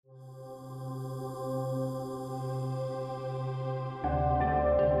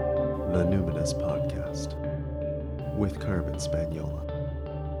The Numinous Podcast with Carmen Spagnola.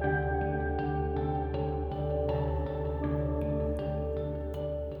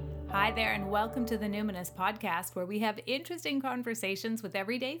 Hi there, and welcome to the Numinous Podcast, where we have interesting conversations with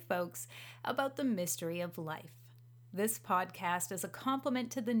everyday folks about the mystery of life. This podcast is a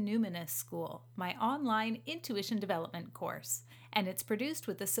complement to the Numinous School, my online intuition development course, and it's produced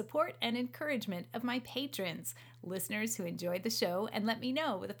with the support and encouragement of my patrons, listeners who enjoy the show and let me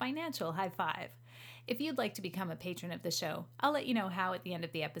know with a financial high five. If you'd like to become a patron of the show, I'll let you know how at the end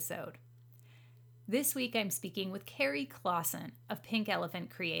of the episode. This week I'm speaking with Carrie Klassen of Pink Elephant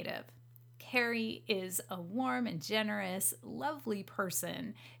Creative. Carrie is a warm and generous, lovely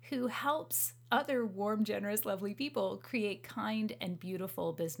person who helps other warm, generous, lovely people create kind and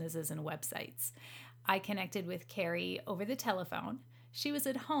beautiful businesses and websites. I connected with Carrie over the telephone. She was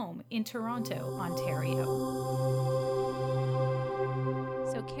at home in Toronto, Ontario.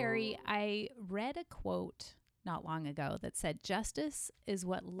 So, Carrie, I read a quote not long ago that said, "Justice is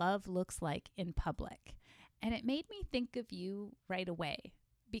what love looks like in public." And it made me think of you right away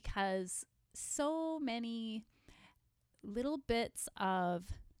because so many little bits of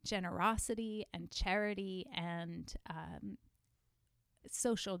generosity and charity and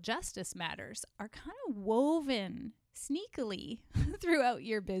social justice matters are kind of woven sneakily throughout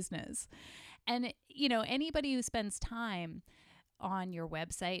your business. And, you know, anybody who spends time on your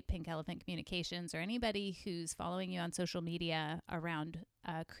website, Pink Elephant Communications, or anybody who's following you on social media around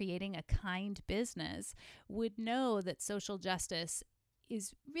creating a kind business would know that social justice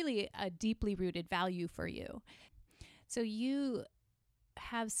is really a deeply rooted value for you. So you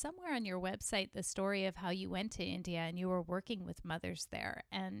have somewhere on your website the story of how you went to India and you were working with mothers there.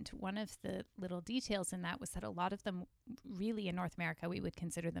 And one of the little details in that was that a lot of them really in North America, we would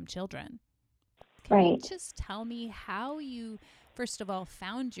consider them children. Can you just tell me how you, first of all,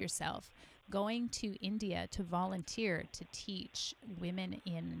 found yourself going to India to volunteer to teach women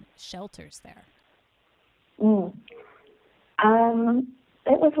in shelters there?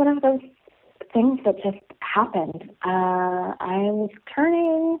 It was one of those things that just happened. I was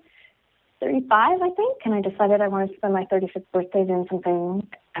turning 35, I think, and I decided I wanted to spend my 35th birthday doing something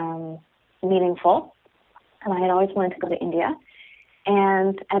meaningful. And I had always wanted to go to India.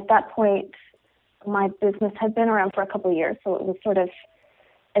 And at that point, my business had been around for a couple of years, so it was sort of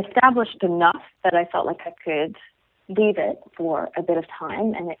established enough that I felt like I could leave it for a bit of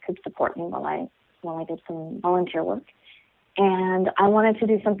time and it could support me while I did some volunteer work. And I wanted to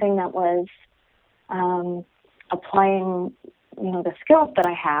do something that was applying, the skills that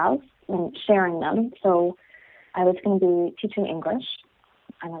I have and sharing them. So I was going to be teaching English.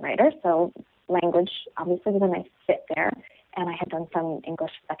 I'm a writer, so language obviously was a nice fit there. And I had done some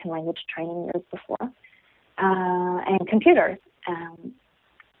English second language training years before. And computers.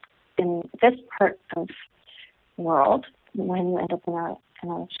 In this part of the world, when you end up in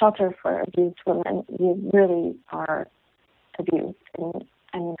a shelter for abused women, you really are abused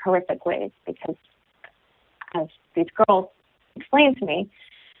in horrific ways because, as these girls explained to me,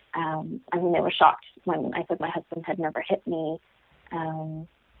 they were shocked when I said my husband had never hit me.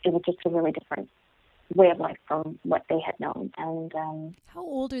 It was just a really different way of life from what they had known. And how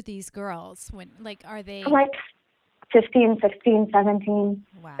old are these girls? Are they 15, 16, 17?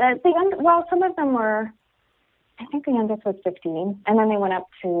 Wow. Some of them were. I think the youngest was 15, and then they went up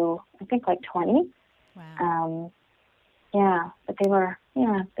to I think 20. Wow. But they were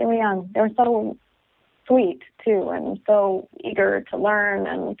young. They were so sweet too, and so eager to learn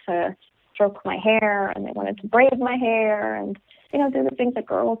and to stroke my hair, and they wanted to braid my hair and do the things that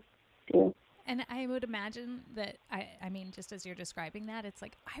girls do. And I would imagine that, I mean, just as you're describing that, it's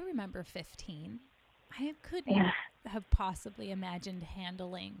like, I remember 15. I couldn't have possibly imagined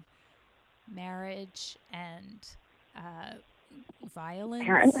handling marriage and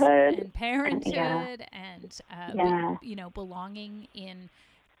violence and parenthood and belonging in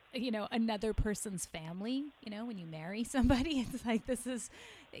another person's family. When you marry somebody, it's like, this is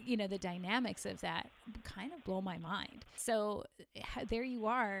the dynamics of that kind of blow my mind. So there you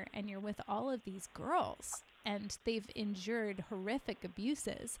are, and you're with all of these girls and they've endured horrific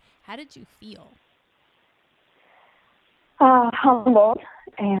abuses. How did you feel? Humbled,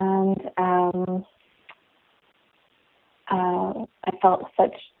 and I felt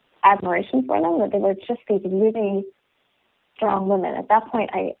such admiration for them, that they were just these really strong women. At that point,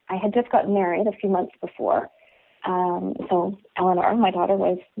 I had just gotten married a few months before, so Eleanor, my daughter,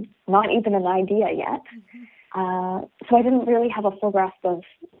 was not even an idea yet. So I didn't really have a full grasp of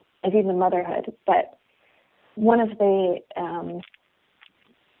even motherhood. But one of the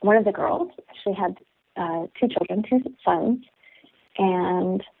girls, she had two children, two sons,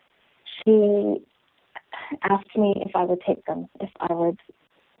 and she asked me if I would take them, if I would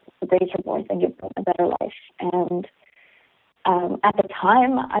raise her boys and give them a better life. And at the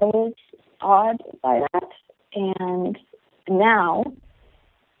time, I was awed by that. And now,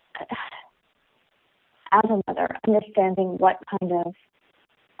 as a mother, understanding what kind of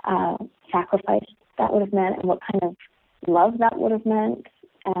sacrifice that would have meant and what kind of love that would have meant.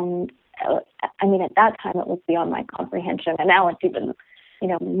 And I mean, at that time, it was beyond my comprehension. And now it's even,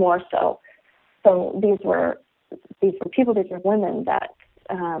 more so. So these were people, these were women that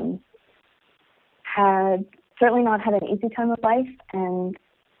had certainly not had an easy time of life, and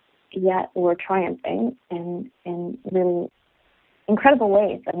yet were triumphing in really incredible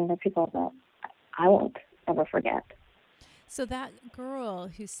ways. I mean, they're people that I won't ever forget. So that girl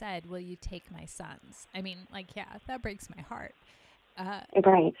who said, "Will you take my sons?" I mean, that breaks my heart.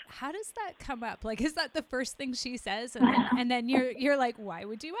 Right. How does that come up? Is that the first thing she says? And then you're like, why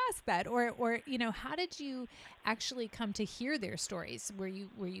would you ask that? Or how did you actually come to hear their stories? Were you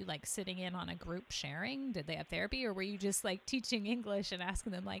sitting in on a group sharing? Did they have therapy? Or were you just teaching English and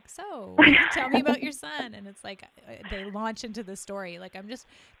asking them so tell me about your son? And it's they launch into the story. I'm just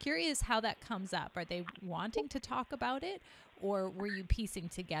curious how that comes up. Are they wanting to talk about it? Or were you piecing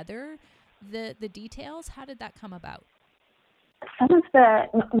together the details? How did that come about? Most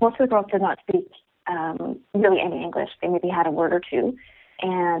of the girls did not speak really any English. They maybe had a word or two,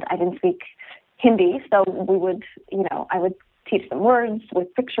 and I didn't speak Hindi, so we would, I would teach them words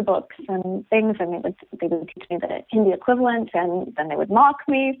with picture books and things, and they would teach me the Hindi equivalent, and then they would mock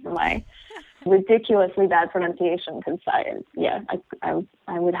me for my ridiculously bad pronunciation, because I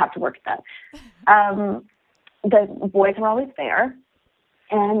would have to work at that. The boys were always there,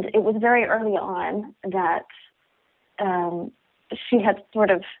 and it was very early on that she had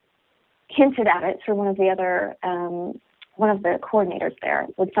sort of hinted at it through one of the coordinators there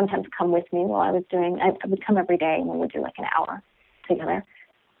would sometimes come with me while I would come every day, and we would do an hour together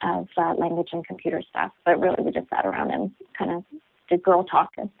of language and computer stuff. But really we just sat around and kind of did girl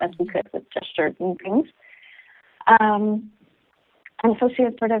talk as best we could with gestures and things. And so she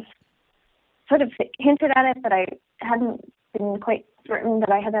had sort of hinted at it, but I hadn't been quite certain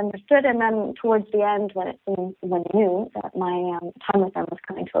that I had understood. And then towards the end, when I knew that my time with them was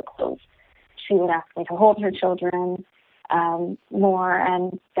coming to a close, she would ask me to hold her children more.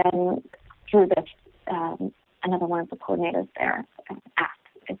 And then through this, another one of the coordinators there asked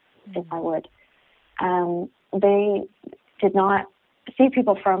if I would. They did not see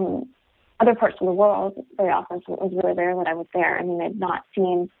people from other parts of the world very often, so it was really rare that I was there. I mean, they'd not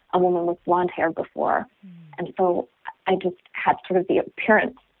seen a woman with blonde hair before. And so I just had sort of the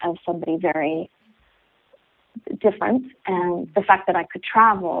appearance of somebody very different. And the fact that I could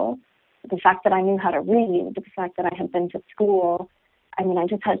travel, the fact that I knew how to read, the fact that I had been to school, I mean, I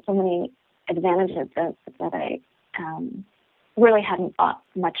just had so many advantages that I really hadn't thought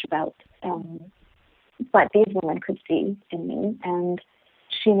much about. But these women could see in me, and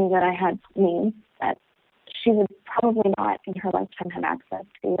she knew that I had me that she would probably not in her lifetime have access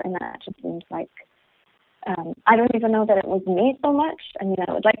to, and that just seemed like, I don't even know that it was me so much. I mean,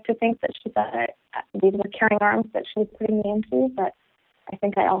 I would like to think that she thought these were caring arms that she was putting me into, but I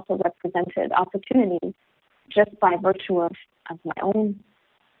think I also represented opportunity just by virtue of my own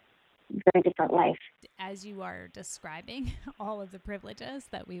very different life. As you are describing all of the privileges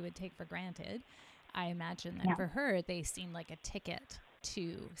that we would take for granted, I imagine that for her, they seemed like a ticket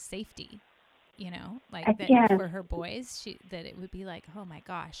to safety, for her boys, that it would be like, oh my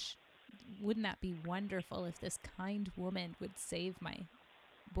gosh, wouldn't that be wonderful if this kind woman would save my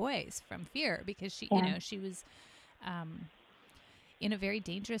boys from fear? Because she was in a very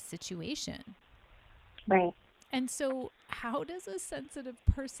dangerous situation. Right. And so how does a sensitive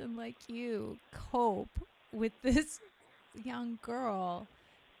person like you cope with this young girl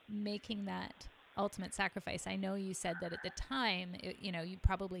making that ultimate sacrifice? I know you said that at the time, you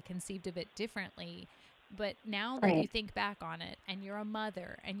probably conceived of it differently, but now that you think back on it and you're a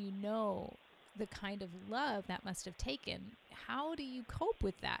mother and you know the kind of love that must have taken, how do you cope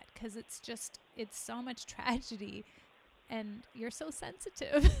with that? Because it's so much tragedy and you're so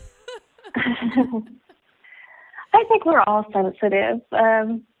sensitive. I think we're all sensitive.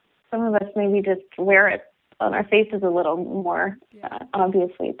 Some of us maybe just wear it on our faces a little more,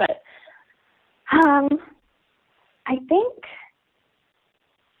 obviously. But I think,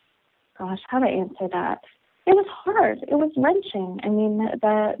 gosh, how to answer that? It was hard. It was wrenching. I mean,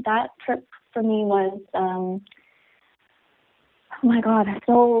 that trip for me was, oh my God,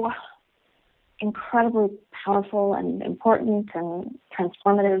 so incredibly powerful and important and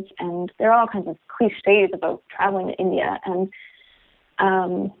transformative. And there are all kinds of cliches about traveling to India. And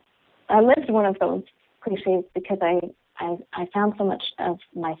I lived one of those cliches because I found so much of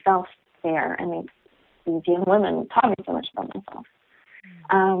myself there, and these young women taught me so much about myself.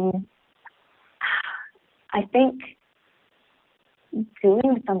 I think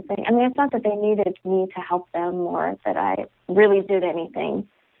doing something, I mean, it's not that they needed me to help them or that I really did anything,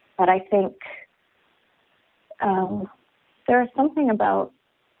 but I think there is something about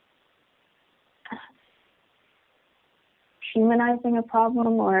humanizing a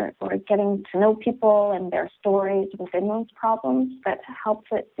problem or getting to know people and their stories within those problems that helps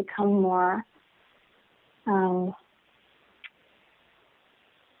it become more, not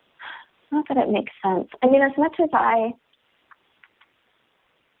that it makes sense. I mean, as much as I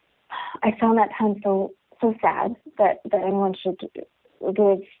found that time so sad that anyone should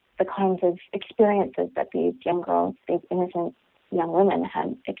live the kinds of experiences that these young girls, these innocent young women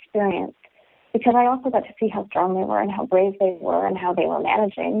had experienced, because I also got to see how strong they were and how brave they were and how they were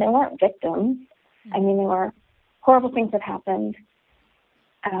managing. They weren't victims. I mean, there were horrible things that happened,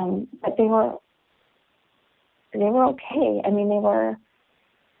 but they were okay. I mean, they were,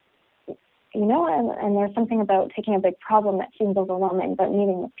 and there's something about taking a big problem that seems overwhelming, but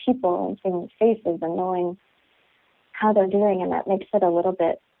meeting the people and seeing the faces and knowing how they're doing, and that makes it a little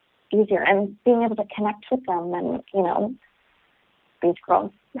bit easier. And being able to connect with them, and, these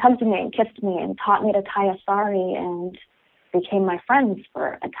girls hugged me and kissed me and taught me to tie a sari and became my friends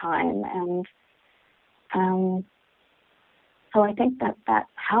for a time. And so I think that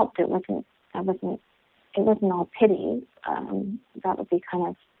helped. It wasn't all pity. That would be kind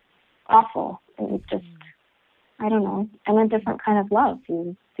of awful. It was just, I don't know, and a different kind of love.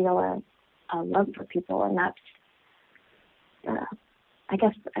 You feel a love for people, and that's, I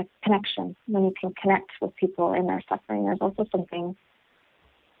guess, a connection. When you can connect with people in their suffering, there's also something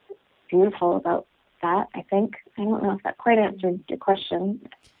beautiful about that, I think. I don't know if that quite answered your question.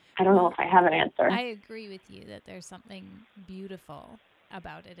 I don't know if I have an answer. I agree with you that there's something beautiful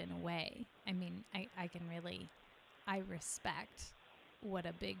about it in a way. I mean, I respect what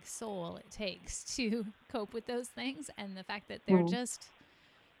a big soul it takes to cope with those things, and the fact that they're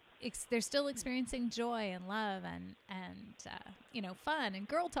they're still experiencing joy and love and fun and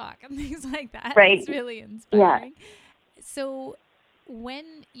girl talk and things like that. Right. It's really inspiring. Yeah. So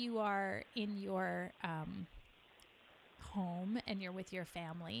when you are in your home and you're with your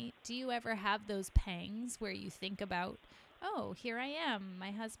family, do you ever have those pangs where you think about, oh, here I am,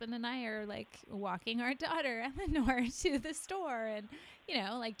 my husband and I are like walking our daughter Eleanor to the store, and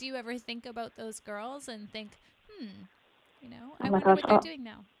do you ever think about those girls and think, I wonder what they're doing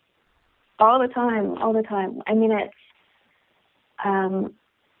now? All the time. I mean, it's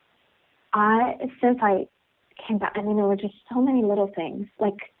since I came back, I mean, there were just so many little things.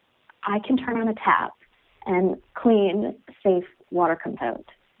 Like, I can turn on a tap and clean, safe water comes out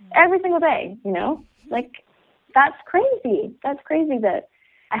every single day, like, that's crazy. That's crazy that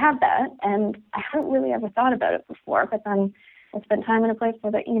I have that, and I hadn't really ever thought about it before, but then I spent time in a place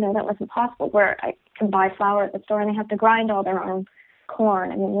where that wasn't possible, where I can buy flour at the store and they have to grind all their own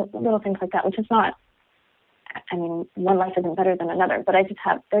corn. I mean, little things like that, which is not, I mean, one life isn't better than another, but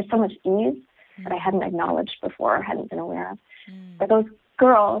there's so much ease that I hadn't acknowledged before, or hadn't been aware of. But those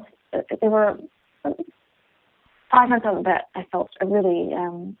girls, they were 5 months out that I felt a really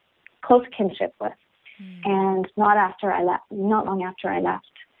close kinship with. And not long after I left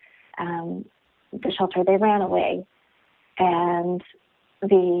the shelter, they ran away, and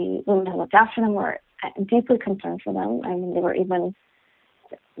the women who looked after them were deeply concerned for them. I mean, they were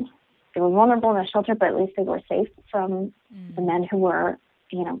vulnerable in the shelter, but at least they were safe from the men who were,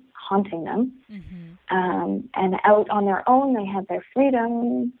 haunting them. And out on their own, they had their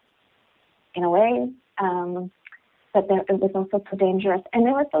freedom in a way, but it was also so dangerous. And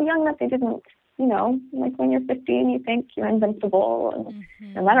they were so young that they didn't, like when you're 15, you think you're invincible,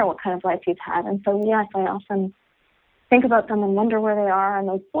 and no matter what kind of life you've had. And so, yes, I often think about them and wonder where they are. And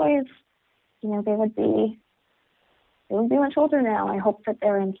those boys, they would be much older now. I hope that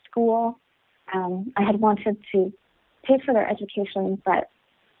they're in school. I had wanted to pay for their education, but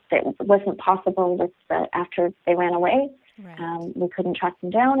it wasn't possible after they ran away. Right. We couldn't track them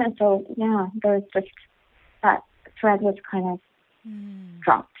down. And so, yeah, there's just that thread was kind of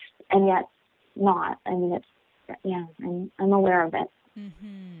dropped, and yet not. I mean, I'm aware of it.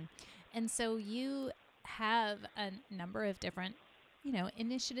 And so you have a number of different,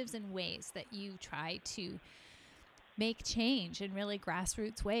 initiatives and ways that you try to make change in really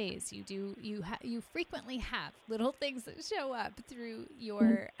grassroots ways. You frequently have little things that show up through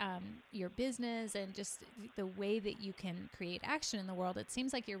your business and just the way that you can create action in the world. It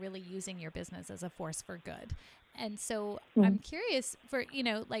seems like you're really using your business as a force for good. And so I'm curious for,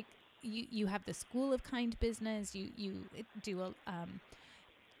 you have the School of Kind Business. You do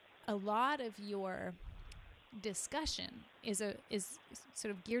a lot of your discussion is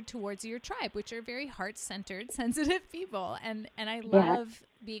sort of geared towards your tribe, which are very heart-centered, sensitive people, and I love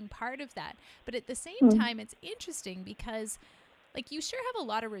being part of that. But at the same time, it's interesting because like you sure have a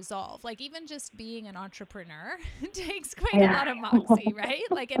lot of resolve. Like even just being an entrepreneur takes quite a lot of moxie, right?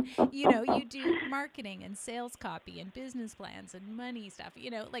 Like, and you do marketing and sales copy and business plans and money stuff,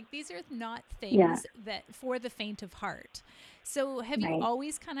 like these are not things that for the faint of heart. So have you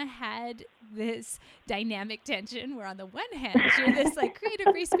always kind of had this dynamic tension where on the one hand, you're this like creative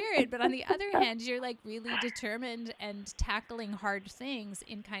free spirit, but on the other hand, you're like really determined and tackling hard things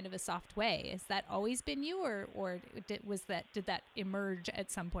in kind of a soft way. Has that always been you or did that emerge at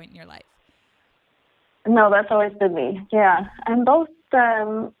some point in your life? No, that's always been me. Yeah. I'm both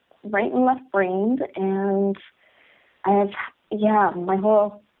right and left brained, and I have, my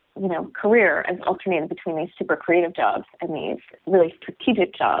whole career I've alternated between these super creative jobs and these really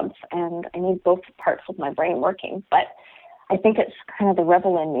strategic jobs, and I need both parts of my brain working. But I think it's kind of the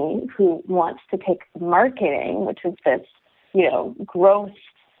rebel in me who wants to take marketing, which is this, growth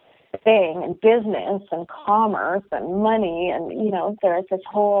thing, and business and commerce and money, and, there's this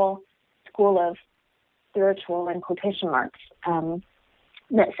whole school of spiritual and quotation marks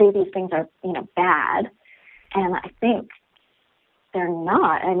that say these things are, bad. And I think they're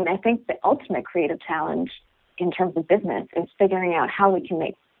not. I mean, I think the ultimate creative challenge in terms of business is figuring out how we can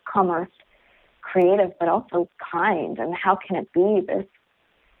make commerce creative, but also kind, and how can it be this,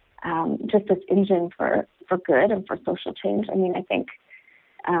 just this engine for good and for social change. I mean, I think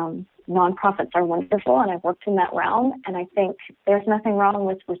nonprofits are wonderful, and I've worked in that realm, and I think there's nothing wrong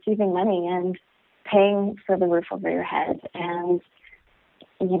with receiving money and paying for the roof over your head, and,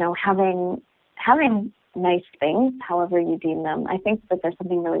 having nice things, however you deem them. I think that there's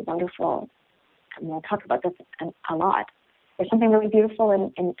something really wonderful, and we'll talk about this a lot, there's something really beautiful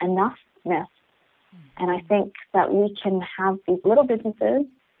in enoughness. And I think that we can have these little businesses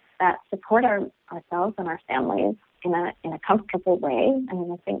that support ourselves and our families in a comfortable way. I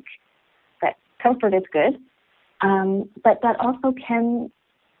mean, I think that comfort is good, but that also can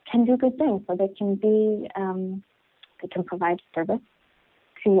do good things. So they can provide service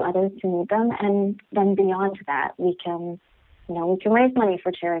to others who need them, and then beyond that, we can raise money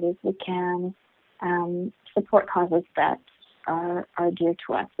for charities. We can support causes that are dear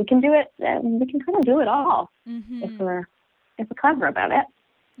to us. We can do it. We can kind of do it all if we're clever about it.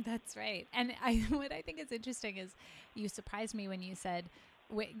 That's right. And what I think is interesting is you surprised me when you said,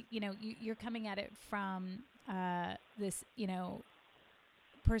 you're coming at it from this,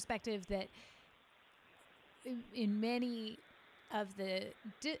 perspective that in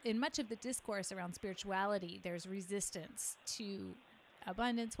much of the discourse around spirituality, there's resistance to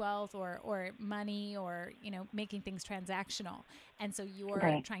abundance, wealth, or money, or making things transactional, and so you're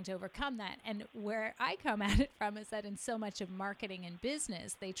trying to overcome that. And where I come at it from is that in so much of marketing and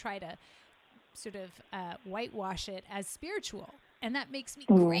business, they try to sort of whitewash it as spiritual, and that makes me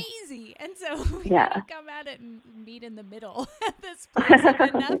crazy. And so we gotta come at it and meet in the middle at this place of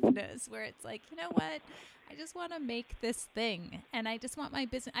enoughness, where it's like, you know what? I just want to make this thing, and I just want my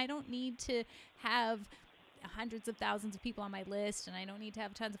business. I don't need to have hundreds of thousands of people on my list, and I don't need to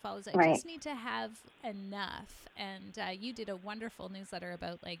have tons of followers. I just need to have enough. And you did a wonderful newsletter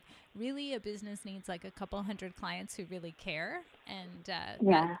about like really a business needs like a couple hundred clients who really care, and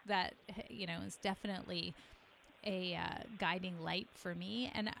that is definitely a guiding light for me.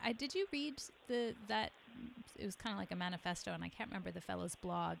 And did you read that it was kind of like a manifesto, and I can't remember the fellow's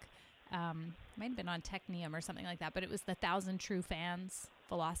blog. Might have been on Technium or something like that, but it was the 1,000 True Fans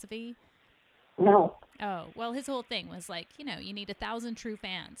philosophy. No. Oh, well, his whole thing was like, you need 1,000 true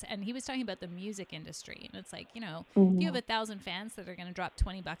fans. And he was talking about the music industry. And it's like, if you have 1,000 fans that are going to drop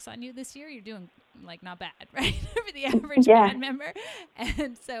 $20 on you this year, you're doing like not bad, right? For the average band member.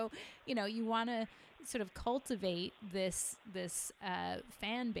 And so, you want to sort of cultivate this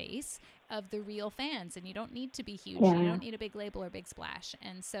fan base of the real fans. And you don't need to be huge. You don't need a big label or big splash.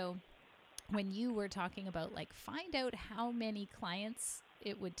 And so when you were talking about like, find out how many clients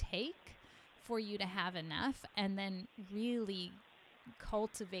it would take for you to have enough, and then really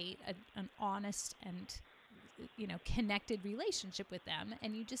cultivate an honest and connected relationship with them,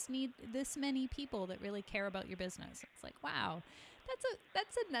 and you just need this many people that really care about your business. It's like, wow,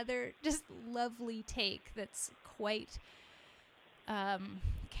 that's another just lovely take that's quite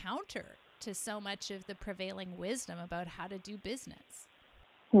counter to so much of the prevailing wisdom about how to do business.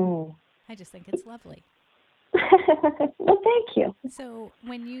 I just think it's lovely. Well, thank you. So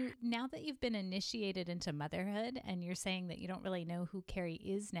now that you've been initiated into motherhood and you're saying that you don't really know who Carrie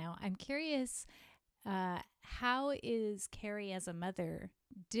is now, I'm curious, how is Carrie as a mother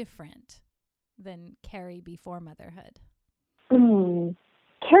different than Carrie before motherhood?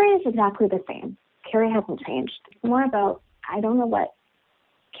 Carrie is exactly the same. Carrie hasn't changed. It's more about, I don't know what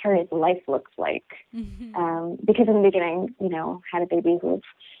Carrie's life looks like. Because in the beginning, had a baby who was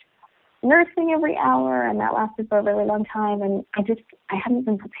nursing every hour, and that lasted for a really long time. And I hadn't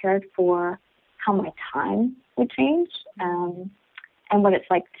been prepared for how my time would change, and what it's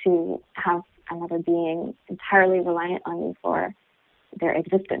like to have another being entirely reliant on you for their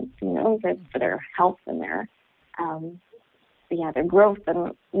existence, for their health and their growth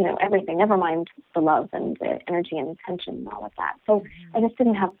and, everything, never mind the love and the energy and attention and all of that. So I just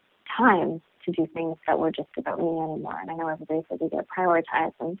didn't have time to do things that were just about me anymore. And I know everybody says you got to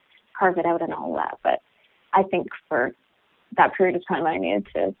prioritize and carve it out and all that, but I think for that period of time I needed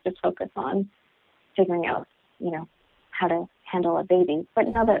to just focus on figuring out, how to handle a baby. But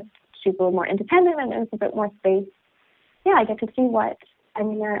now that she's a little more independent and there's a bit more space, I get to see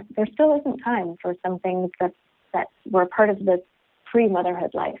there still isn't time for some things that were part of the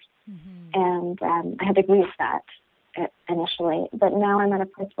pre-motherhood life. And I had to agree with that initially. But now I'm at a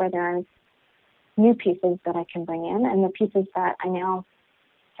place where there's new pieces that I can bring in, and the pieces that I now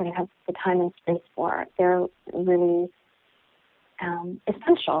sort of have the time and space for, they're really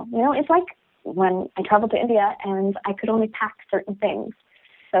essential. It's like when I traveled to India and I could only pack certain things.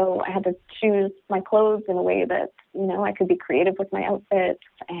 So I had to choose my clothes in a way that, I could be creative with my outfits,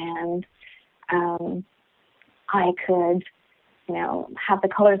 and I could, have the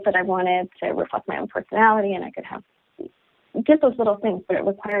colors that I wanted to reflect my own personality, and I could have just those little things, but it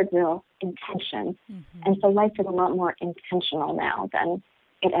required real intention. And so life is a lot more intentional now than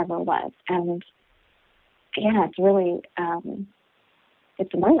it ever was. And it's really,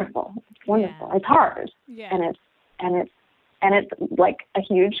 it's wonderful. It's wonderful. Yeah. It's hard. Yeah. And it's like a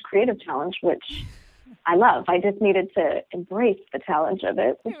huge creative challenge, which I love. I just needed to embrace the challenge of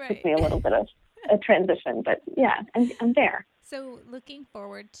it, which took me a little bit of a transition, but I'm there. So looking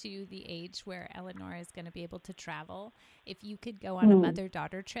forward to the age where Eleanor is going to be able to travel, if you could go on a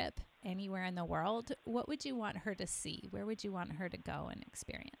mother-daughter trip anywhere in the world, what would you want her to see? Where would you want her to go and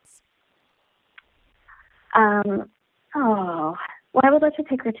experience? Well, I would like to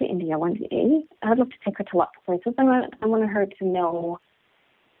take her to India one day. I would love to take her to lots of places. I want her to know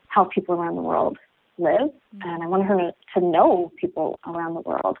how people around the world live, and I want her to know people around the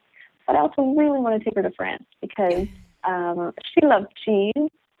world. But I also really want to take her to France because she loves cheese,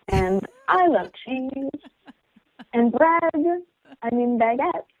 and I love cheese, and bread.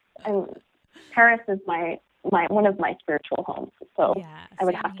 Baguettes. And Paris is my one of my spiritual homes. So I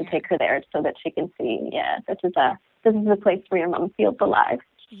would have to take her there so that she can see. This is a place where your mom feels alive.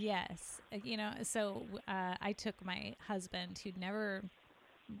 Yes, so I took my husband, who'd never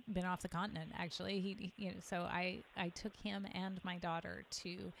been off the continent. Actually, so I took him and my daughter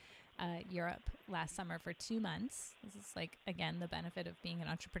to Europe last summer for 2 months. This is again, the benefit of being an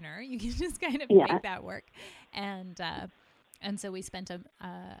entrepreneur. You can just kind of make that work. And so we spent a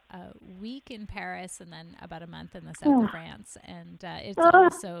week in Paris and then about a month in the south of France. And it's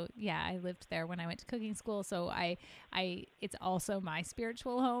also, I lived there when I went to cooking school. So it's also my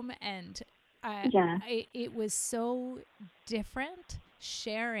spiritual home. And it was so different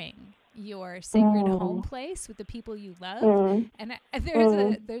sharing your sacred home place with the people you love. And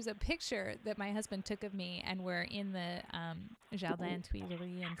there's a picture that my husband took of me, and we're in the Jardin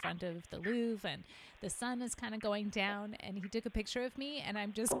Tuileries in front of the Louvre, and the sun is kind of going down, and he took a picture of me, and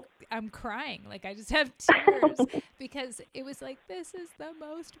I'm crying. I just have tears because it was this is the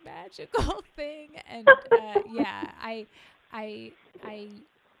most magical thing. And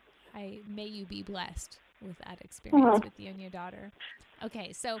I may you be blessed with that experience with you and your daughter.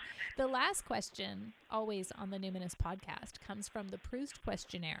 Okay, so the last question, always on the Numinous podcast, comes from the Proust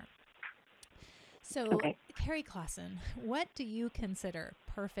questionnaire. So, Carrie Klassen, what do you consider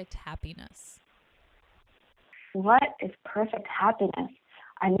perfect happiness? What is perfect happiness?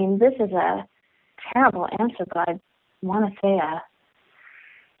 This is a terrible answer, but I want to say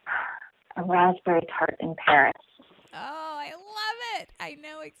a raspberry tart in Paris. Oh, I love it. I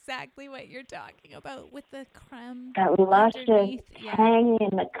know exactly what you're talking about with the creme. That luscious tang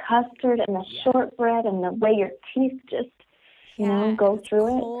and the custard and the shortbread and the way your teeth just, go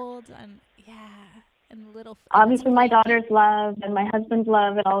through it. Cold and little. Obviously, my daughter's love and my husband's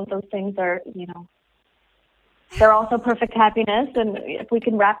love and all of those things are, they're also perfect happiness. And if we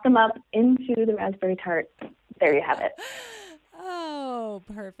can wrap them up into the raspberry tart, there you have it. Oh, Oh,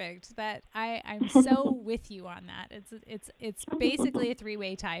 perfect. That I'm so with you on that. It's basically a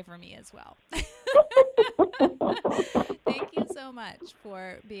three-way tie for me as well. Thank you so much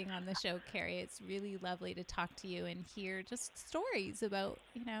for being on the show, Carrie. It's really lovely to talk to you and hear just stories about,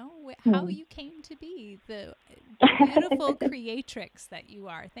 how you came to be the beautiful creatrix that you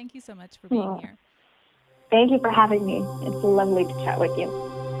are. Thank you so much for being here. Thank you for having me. It's lovely to chat with you.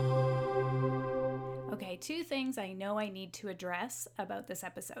 Okay, 2 things I know I need to address about this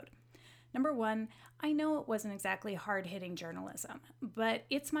episode. Number 1, I know it wasn't exactly hard-hitting journalism, but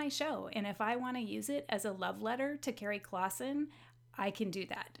it's my show, and if I want to use it as a love letter to Carrie Klassen, I can do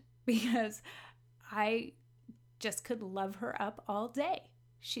that because I just could love her up all day.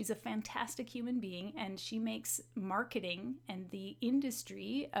 She's a fantastic human being, and she makes marketing and the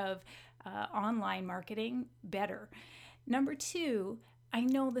industry of online marketing better. Number 2, I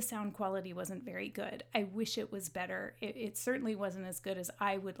know the sound quality wasn't very good. I wish it was better. It certainly wasn't as good as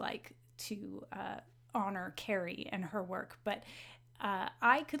I would like to honor Carrie and her work, but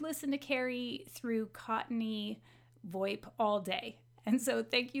I could listen to Carrie through cottony VoIP all day. And so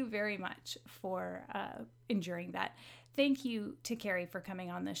thank you very much for enduring that. Thank you to Carrie for coming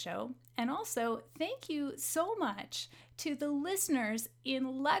on the show. And also thank you so much to the listeners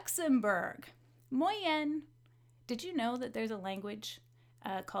in Luxembourg. Moyen. Did you know that there's a language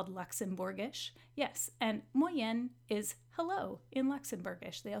called Luxembourgish? Yes, and moyen is hello in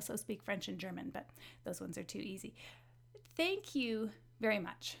Luxembourgish. They also speak French and German, but those ones are too easy. Thank you very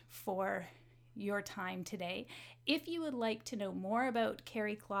much for your time today. If you would like to know more about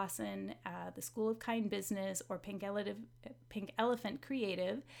Carrie Klassen, the School of Kind Business, or Pink Elephant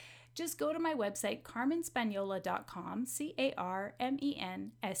Creative, just go to my website, carmenspagnola.com,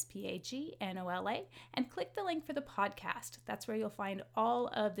 CarmenSpagnola, and click the link for the podcast. That's where you'll find all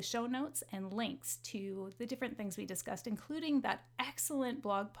of the show notes and links to the different things we discussed, including that excellent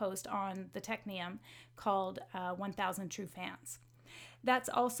blog post on the Technium called 1000 True Fans. That's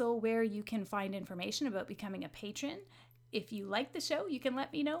also where you can find information about becoming a patron. If you like the show, you can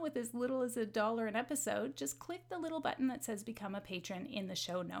let me know with as little as $1 an episode. Just click the little button that says Become a Patron in the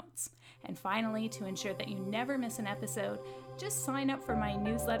show notes. And finally, to ensure that you never miss an episode, just sign up for my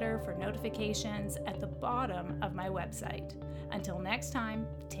newsletter for notifications at the bottom of my website. Until next time,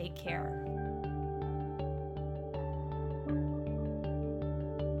 take care.